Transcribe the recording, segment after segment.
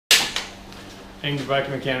Angry Bike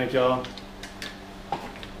Mechanic, y'all. I'm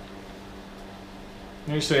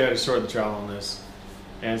going to show you how to short the travel on this.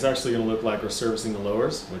 And it's actually going to look like we're servicing the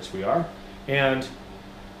lowers, which we are, and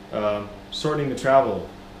shortening the travel,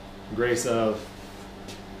 grace of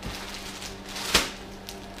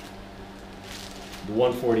the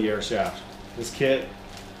 140 air shaft. This kit,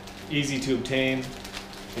 easy to obtain.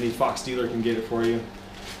 Any Fox dealer can get it for you.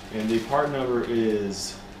 And the part number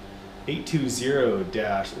is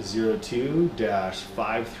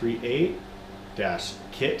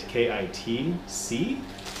 820-02-538-KIT, K-I-T-C.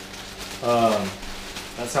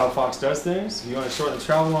 That's how Fox does things. If you want to shorten the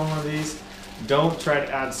travel on one of these, don't try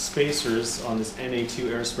to add spacers on this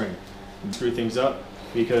NA2 air spring and screw things up,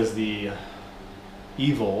 because the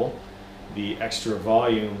evil, the extra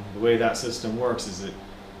volume, the way that system works is it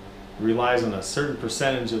relies on a certain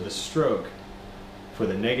percentage of the stroke for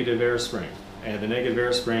the negative air spring. And the negative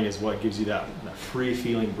air spring is what gives you that free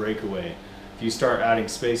feeling breakaway. If you start adding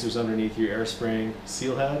spacers underneath your air spring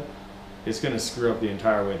seal head, it's going to screw up the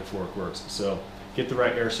entire way the fork works. So get the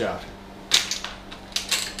right air shaft.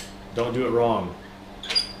 Don't do it wrong.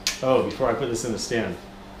 Oh, before I put this in the stand,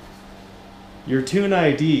 your tune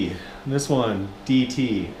ID, this one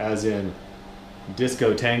DT as in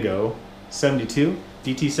Disco Tango 72,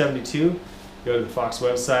 DT72, go to the Fox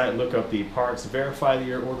website, look up the parts, verify that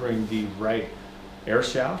you're ordering the right air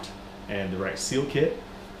shaft and the right seal kit.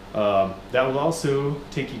 That will also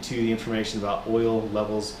take you to the information about oil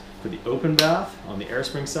levels for the open bath on the air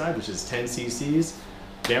spring side, which is 10 cc's,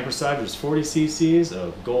 damper side, which is 40 cc's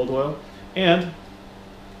of gold oil, and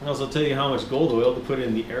I'll also tell you how much gold oil to put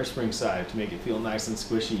in the air spring side to make it feel nice and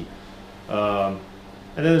squishy. And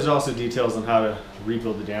then there's also details on how to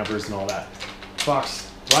rebuild the dampers and all that.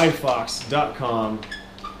 ridefox.com,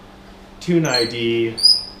 tune ID,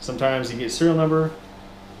 sometimes you get serial number.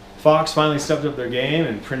 Fox finally stepped up their game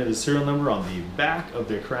and printed the serial number on the back of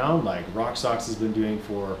their crown, like Rock Socks has been doing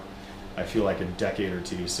for, I feel like, a decade or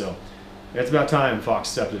two. So it's about time Fox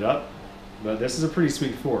stepped it up. But this is a pretty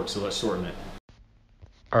sweet fork, so let's shorten it.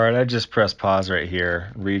 Alright, I just press pause right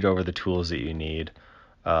here, read over the tools that you need.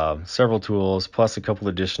 Several tools, plus a couple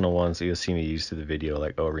additional ones that you'll see me use through the video,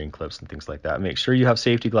 like O-ring clips and things like that. Make sure you have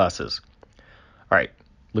safety glasses. Alright,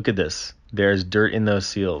 look at this. There's dirt in those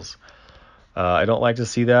seals. I don't like to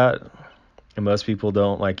see that, and most people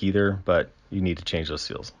don't like either, but you need to change those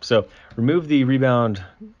seals. So remove the rebound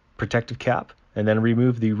protective cap, and then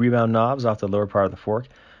remove the rebound knobs off the lower part of the fork.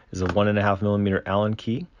 This is a 1.5 millimeter Allen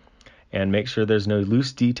key, and make sure there's no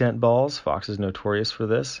loose detent balls. Fox is notorious for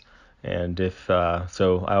this, and if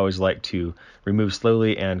so, I always like to remove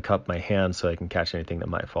slowly and cup my hand so I can catch anything that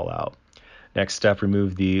might fall out. Next step,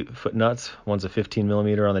 remove the foot nuts. One's a 15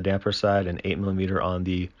 millimeter on the damper side and 8 millimeter on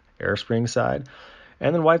the air spring side,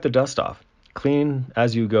 and then wipe the dust off. Clean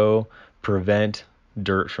as you go, prevent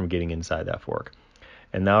dirt from getting inside that fork.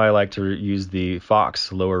 And now I like to use the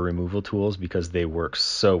Fox lower removal tools because they work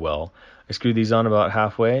so well. I screw these on about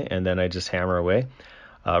halfway and then I just hammer away.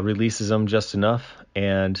 Releases them just enough,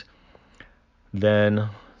 and then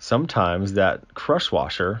sometimes that crush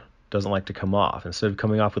washer doesn't like to come off. Instead of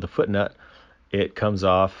coming off with a foot nut, it comes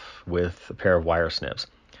off with a pair of wire snips.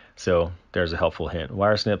 So there's a helpful hint.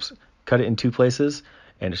 Wire snips, cut it in two places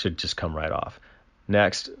and it should just come right off.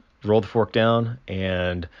 Next, roll the fork down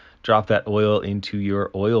and drop that oil into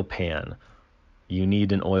your oil pan. You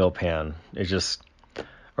need an oil pan.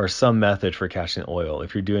 Or some method for catching oil.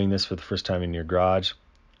 If you're doing this for the first time in your garage,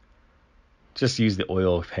 just use the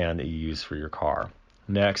oil pan that you use for your car.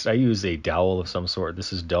 Next, I use a dowel of some sort.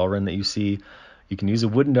 This is Delrin that you see. You can use a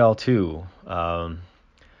wooden dowel too, and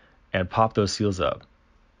pop those seals up.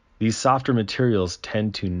 These softer materials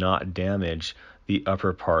tend to not damage the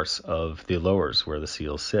upper parts of the lowers where the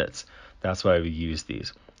seal sits. That's why we use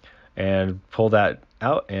these. And pull that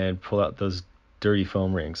out and pull out those dirty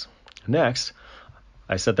foam rings. Next,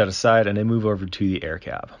 I set that aside and I move over to the air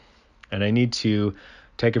cap. And I need to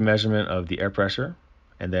take a measurement of the air pressure,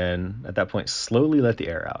 and then at that point slowly let the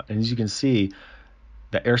air out. And as you can see,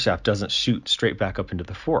 the air shaft doesn't shoot straight back up into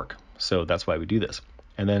the fork. So that's why we do this.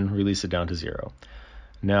 And then release it down to 0.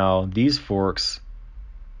 Now, these forks,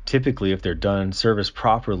 typically, if they're done serviced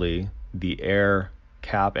properly, the air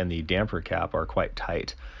cap and the damper cap are quite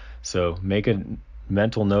tight. So make a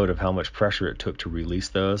mental note of how much pressure it took to release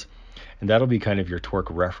those, and that'll be kind of your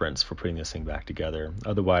torque reference for putting this thing back together.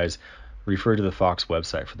 Otherwise, refer to the Fox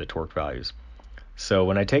website for the torque values. So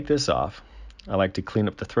when I take this off, I like to clean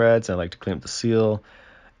up the threads, I like to clean up the seal,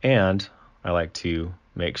 and I like to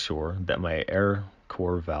make sure that my air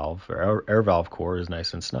valve core is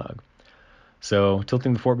nice and snug. So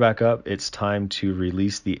tilting the fork back up, it's time to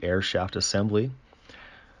release the air shaft assembly.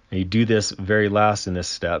 And you do this very last in this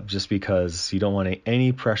step just because you don't want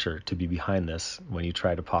any pressure to be behind this when you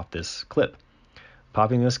try to pop this clip.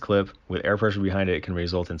 Popping this clip with air pressure behind it can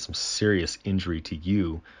result in some serious injury to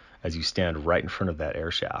you as you stand right in front of that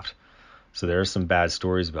air shaft. So there are some bad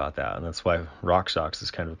stories about that, and that's why RockShox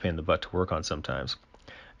is kind of a pain in the butt to work on sometimes.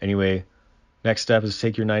 Anyway, next step is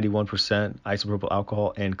take your 91% isopropyl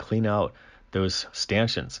alcohol and clean out those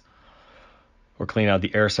stanchions, or clean out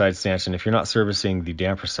the air side stanchion. If you're not servicing the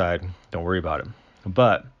damper side, don't worry about it.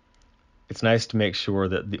 But it's nice to make sure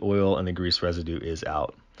that the oil and the grease residue is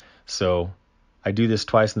out. So I do this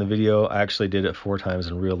twice in the video. I actually did it 4 times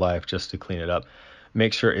in real life just to clean it up.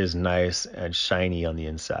 Make sure it is nice and shiny on the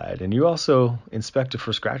inside. And you also inspect it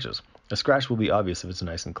for scratches. A scratch will be obvious if it's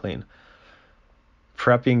nice and clean.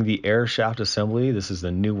 Prepping the air shaft assembly. This is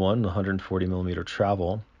the new one, the 140 millimeter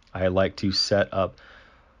travel. I like to set up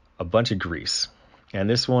a bunch of grease. And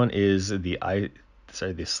this one is the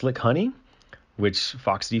Slick Honey, which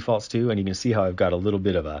Fox defaults to. And you can see how I've got a little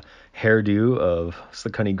bit of a hairdo of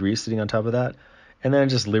Slick Honey grease sitting on top of that. And then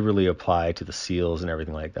just liberally apply to the seals and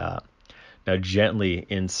everything like that. Now gently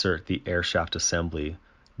insert the air shaft assembly.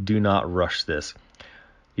 Do not rush this.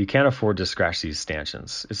 You can't afford to scratch these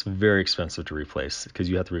stanchions. It's very expensive to replace because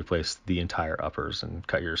you have to replace the entire uppers and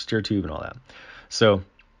cut your steer tube and all that. So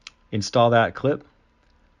install that clip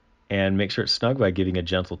and make sure it's snug by giving a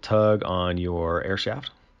gentle tug on your air shaft.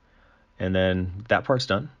 And then that part's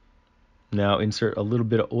done. Now insert a little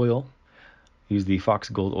bit of oil. Use the Fox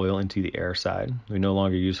Gold oil into the air side. We no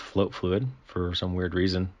longer use float fluid for some weird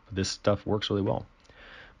reason. But this stuff works really well.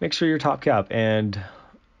 Make sure your top cap and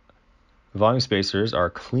volume spacers are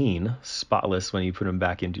clean, spotless when you put them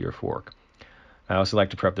back into your fork. I also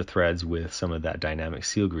like to prep the threads with some of that dynamic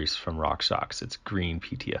seal grease from RockShox. It's green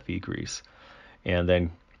PTFE grease. And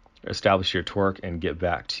then establish your torque and get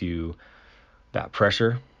back to that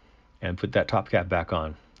pressure and put that top cap back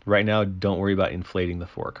on. Right now, don't worry about inflating the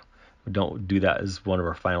fork. Don't do that as one of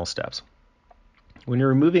our final steps. When you're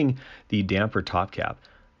removing the damper top cap,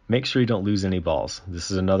 make sure you don't lose any balls. This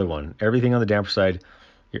is another one. Everything on the damper side,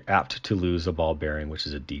 you're apt to lose a ball bearing, which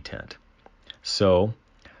is a detent. So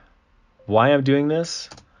why I'm doing this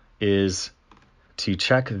is to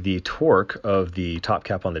check the torque of the top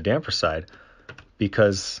cap on the damper side,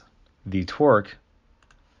 because the torque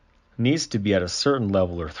needs to be at a certain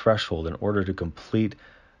level or threshold in order to complete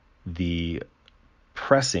the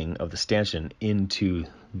pressing of the stanchion into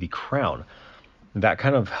the crown. That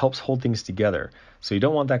kind of helps hold things together. So you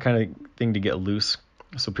don't want that kind of thing to get loose.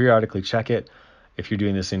 So periodically check it. If you're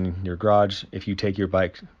doing this in your garage, if you take your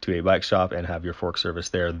bike to a bike shop and have your fork service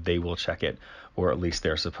there, they will check it, or at least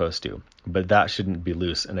they're supposed to. But that shouldn't be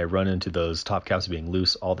loose. And I run into those top caps being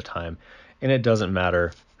loose all the time. And it doesn't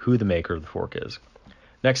matter who the maker of the fork is.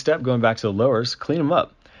 Next step, going back to the lowers, clean them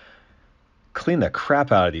up. Clean the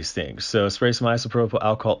crap out of these things. So spray some isopropyl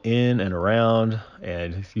alcohol in and around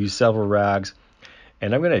and use several rags.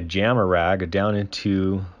 And I'm going to jam a rag down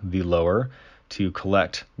into the lower to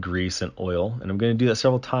collect grease and oil. And I'm going to do that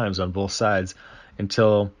several times on both sides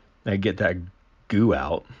until I get that goo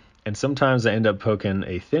out. And sometimes I end up poking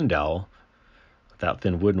a thin dowel, that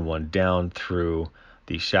thin wooden one, down through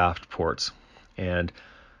the shaft ports and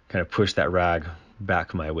kind of push that rag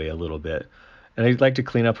back my way a little bit. And I like to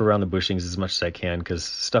clean up around the bushings as much as I can because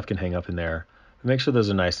stuff can hang up in there. Make sure those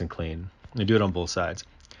are nice and clean. I do it on both sides.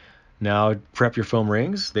 Now prep your foam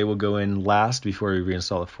rings. They will go in last before you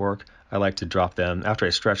reinstall the fork. I like to drop them, after I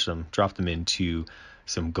stretch them, drop them into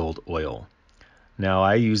some gold oil. Now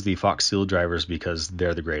I use the Fox seal drivers because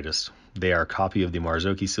they're the greatest. They are a copy of the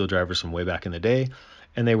Marzocchi seal drivers from way back in the day,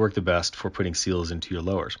 and they work the best for putting seals into your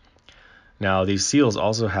lowers. Now, these seals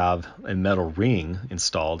also have a metal ring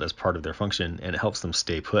installed as part of their function, and it helps them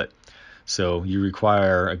stay put. So you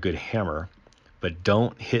require a good hammer, but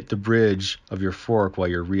don't hit the bridge of your fork while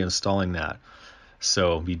you're reinstalling that.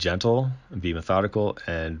 So be gentle and be methodical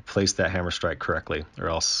and place that hammer strike correctly, or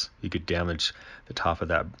else you could damage the top of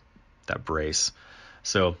that brace.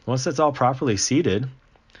 So once that's all properly seated,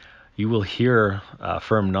 you will hear a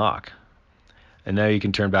firm knock. And now you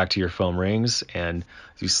can turn back to your foam rings, and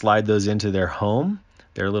as you slide those into their home,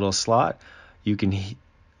 their little slot, you can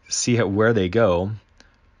see where they go,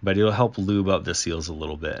 but it'll help lube up the seals a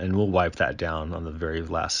little bit, and we'll wipe that down on the very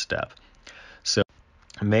last step. So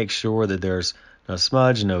make sure that there's no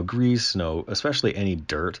smudge, no grease, especially any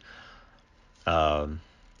dirt. The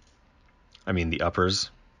uppers.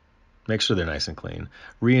 Make sure they're nice and clean.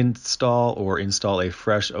 Reinstall or install a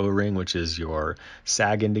fresh O-ring, which is your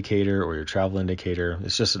sag indicator or your travel indicator.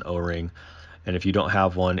 It's just an O-ring. And if you don't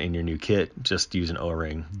have one in your new kit, just use an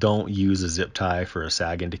O-ring. Don't use a zip tie for a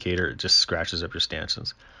sag indicator. It just scratches up your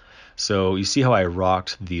stanchions. So you see how I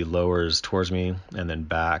rocked the lowers towards me and then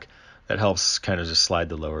back. That helps kind of just slide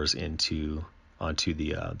the lowers onto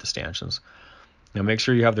the stanchions. Now make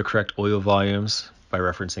sure you have the correct oil volumes by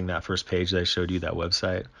referencing that first page that I showed you, that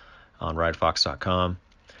website on ridefox.com,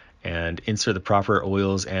 and insert the proper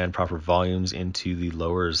oils and proper volumes into the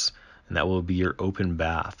lowers, and that will be your open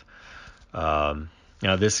bath.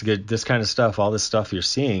 Now this kind of stuff, all this stuff you're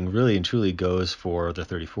seeing really and truly goes for the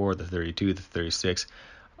 34, the 32, the 36.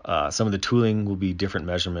 Some of the tooling will be different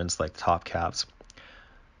measurements like top caps,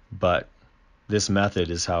 but this method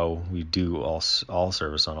is how we do all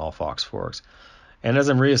service on all Fox forks. And as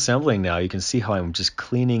I'm reassembling now, you can see how I'm just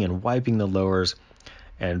cleaning and wiping the lowers,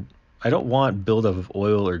 and I don't want buildup of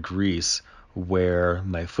oil or grease where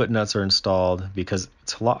my foot nuts are installed, because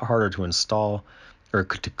it's a lot harder to install or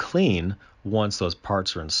to clean once those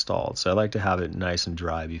parts are installed. So I like to have it nice and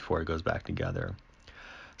dry before it goes back together.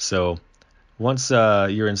 So once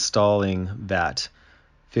you're installing that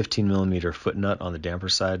 15 millimeter foot nut on the damper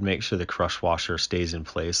side, make sure the crush washer stays in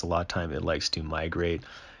place. A lot of time it likes to migrate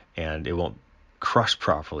and it won't crush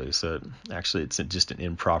properly. So actually it's just an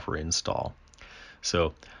improper install.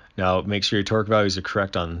 So now make sure your torque values are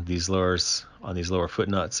correct on these lower foot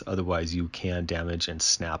nuts. Otherwise you can damage and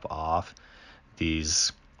snap off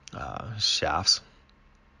these shafts.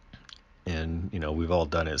 And we've all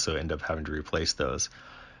done it, so end up having to replace those.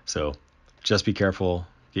 So just be careful,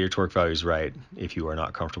 get your torque values right if you are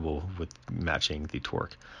not comfortable with matching the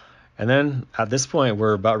torque. And then at this point,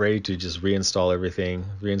 we're about ready to just reinstall everything,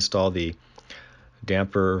 reinstall the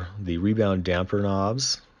damper, the rebound damper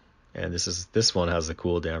knobs. And this one has the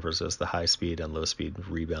cool dampers, so it's the high speed and low speed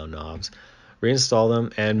rebound knobs. Reinstall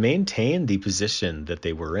them and maintain the position that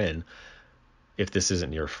they were in if this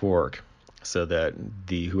isn't your fork, so that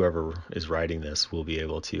whoever is riding this will be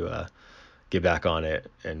able to get back on it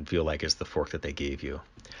and feel like it's the fork that they gave you.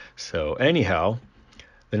 So anyhow,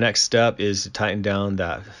 the next step is to tighten down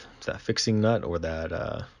that fixing nut, or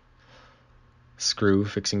that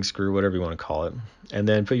fixing screw, whatever you want to call it, and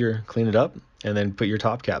then clean it up, and then put your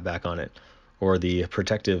top cap back on it, or the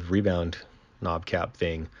protective rebound knob cap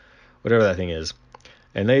thing, whatever that thing is.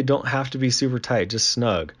 And they don't have to be super tight, just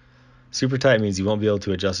snug. Super tight means you won't be able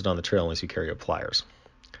to adjust it on the trail unless you carry your pliers.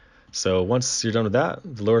 So once you're done with that,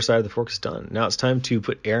 the lower side of the fork is done. Now it's time to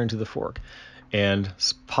put air into the fork. And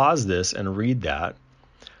pause this and read that.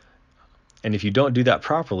 And if you don't do that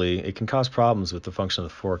properly, it can cause problems with the function of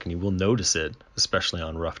the fork, and you will notice it, especially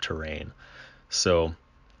on rough terrain. So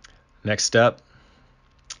next step,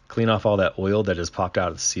 clean off all that oil that has popped out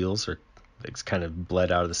of the seals, or it's kind of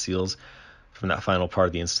bled out of the seals from that final part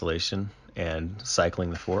of the installation, and cycling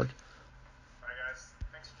the fork.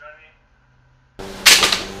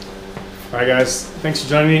 Alright guys, thanks for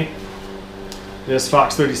joining me. This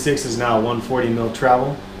Fox 36 is now 140 mil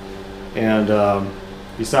travel, and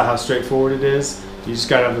you saw how straightforward it is. You just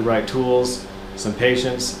gotta have the right tools, some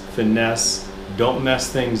patience, finesse. Don't mess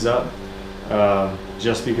things up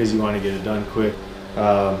just because you want to get it done quick.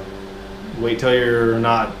 Wait till you're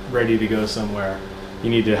not ready to go somewhere. You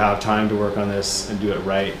need to have time to work on this and do it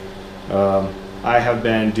right. I have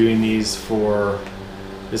been doing these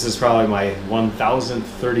this is probably my 1000th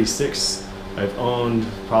 36. I've owned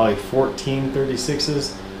probably 14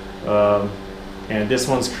 36s, and this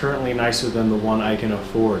one's currently nicer than the one I can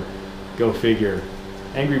afford. Go figure.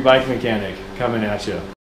 Angry Bike Mechanic coming at you.